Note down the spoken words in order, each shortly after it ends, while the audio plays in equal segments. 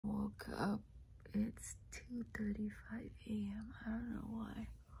woke up. It's 2:35 a.m. I don't know why.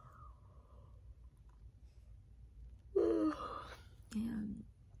 And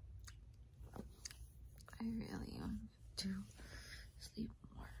I really want to sleep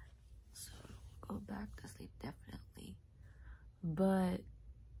more. So go back to sleep definitely. But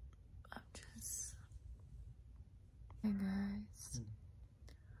I'm just... Hey guys.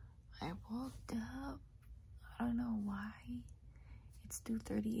 I woke up. I don't know why. It's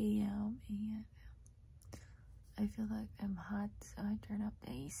 2:30 a.m. and I feel like I'm hot, so I turn up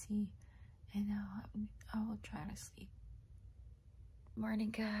the AC and now I will try to sleep.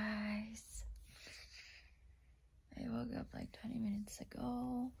 Morning guys. I woke up like 20 minutes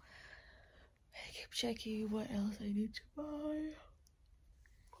ago. I keep checking what else I need to buy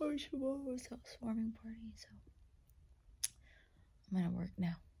for tomorrow's housewarming party, so I'm gonna work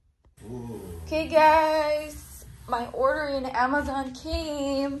now. Okay guys, my order in Amazon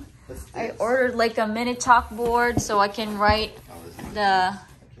came. I ordered like a mini chalkboard so I can write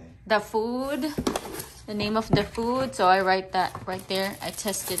the food, the name of the food. So I write that right there. I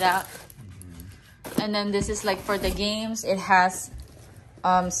test it out. And then this is like for the games. It has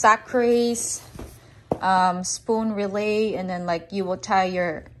sack race, spoon relay, and then like you will tie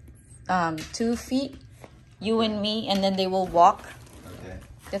your 2 feet, you and me, and then they will walk.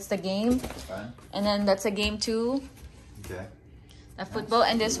 That's the game. Fine. And then that's a game 2. Okay. The football,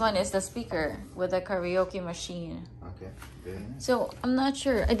 and this one is the speaker with a karaoke machine. Okay. Very nice. So I'm not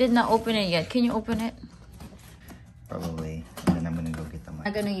sure. I did not open it yet. Can you open it? Probably. And then I'm gonna go get the mic.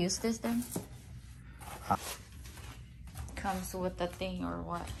 I'm gonna use this then. Comes with the thing or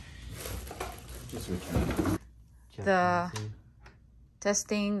what? Just return. The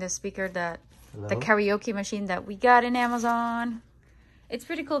testing the speaker the karaoke machine that we got in Amazon. It's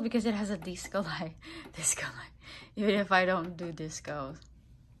pretty cool because it has a disco light. Disco light. Even if I don't do disco.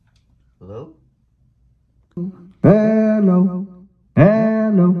 Hello? Hello.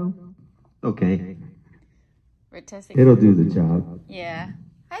 Hello. Okay. We're testing. It'll do the job. Yeah.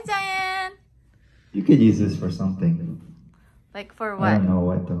 Hi, Diane. You could use this for something. Like for what? I don't know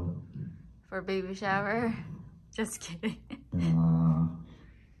what though. For baby shower? Just kidding.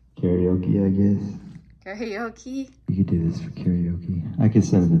 Karaoke, I guess. Karaoke? You could do this for karaoke. I could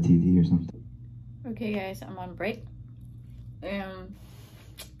set up a TV or something. Okay guys, I'm on break. We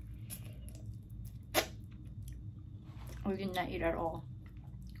did not eat at all.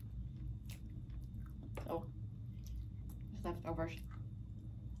 So, it's leftovers.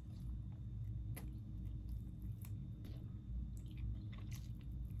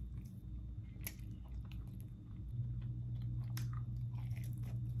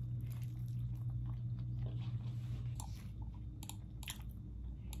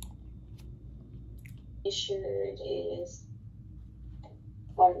 Shirt is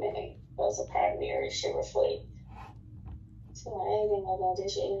 1 minute. Those are primary should reflect. So I ain't even gonna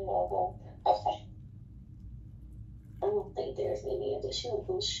addition. Okay. I don't think there's any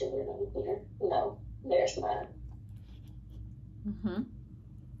additional shirt on here. No, there's not.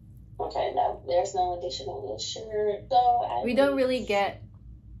 Okay, no, there's no additional shirt. So we don't really get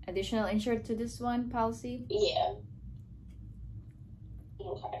additional insert to this one policy. Yeah.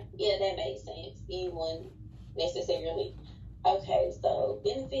 Okay. Yeah, that makes sense. Anyone necessarily. Okay, so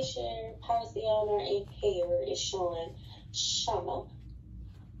beneficiary, policy owner, and payer is showing Shauna.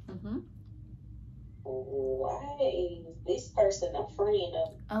 Why is this person a friend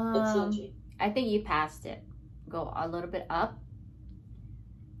of attention? I think you passed it. Go a little bit up.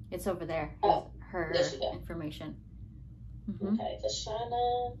 It's over there. Oh, her information. Okay,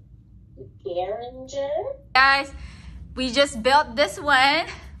 Shauna Geringer. Guys, we just built this one.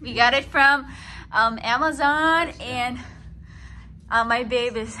 We got it from Amazon, and my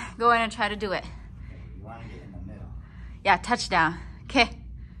babe is going to try to do it. You want to get in the middle. Yeah, touchdown. Okay.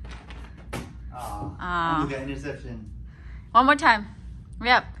 You got interception. One more time.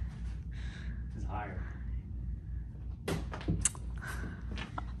 Yep. It's higher.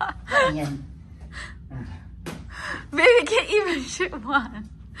 Baby can't even shoot one.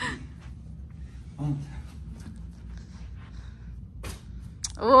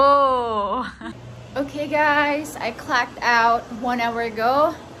 Oh. Okay guys, I clocked out 1 hour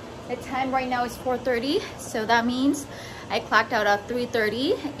ago. The time right now is 4:30, so that means I clocked out at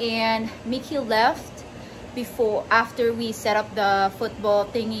 3:30, and Mickey left after we set up the football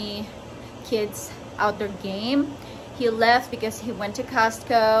thingy kids outdoor game. He left because he went to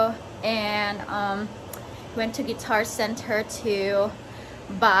Costco and went to Guitar Center to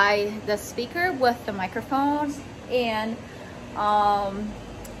buy the speaker with the microphones. And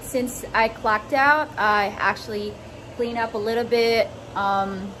since I clocked out, I actually cleaned up a little bit,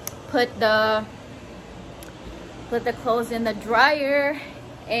 put the clothes in the dryer,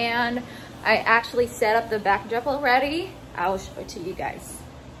 and I actually set up the backdrop already. I'll show it to you guys.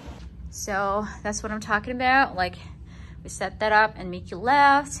 So that's what I'm talking about. Like, we set that up and Mickey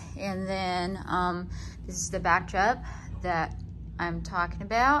left, and then this is the backdrop that I'm talking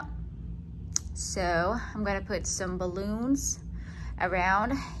about. So I'm gonna put some balloons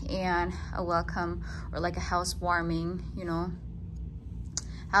around and a welcome, or like a housewarming, you know,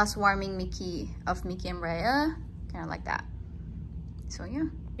 housewarming Mickey and Rhea, kind of like that. So yeah.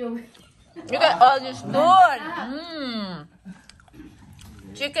 Look at all this food.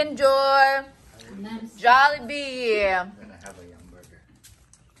 Chicken Joy, Jollibee,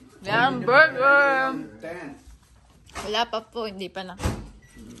 Yum Burger. Wala pa po, hindi pa na.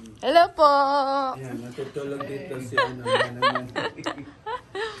 Hello po! Yan, natutulog dito si ano naman.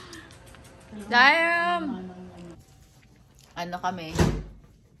 Damn! Ano kami?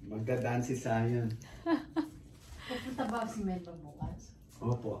 Magda-dance si Zion. Pupunta ba si Melba bukas?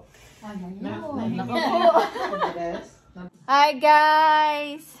 Opo. Hi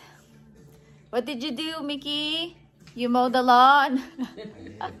guys! What did you do, Mickey? You mowed the lawn?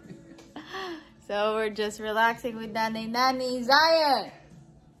 So we're just relaxing with Nani. Zion!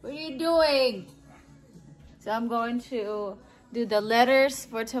 What are you doing? So I'm going to do the letters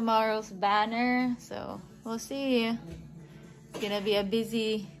for tomorrow's banner. So we'll see. It's gonna be a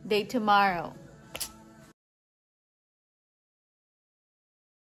busy day tomorrow.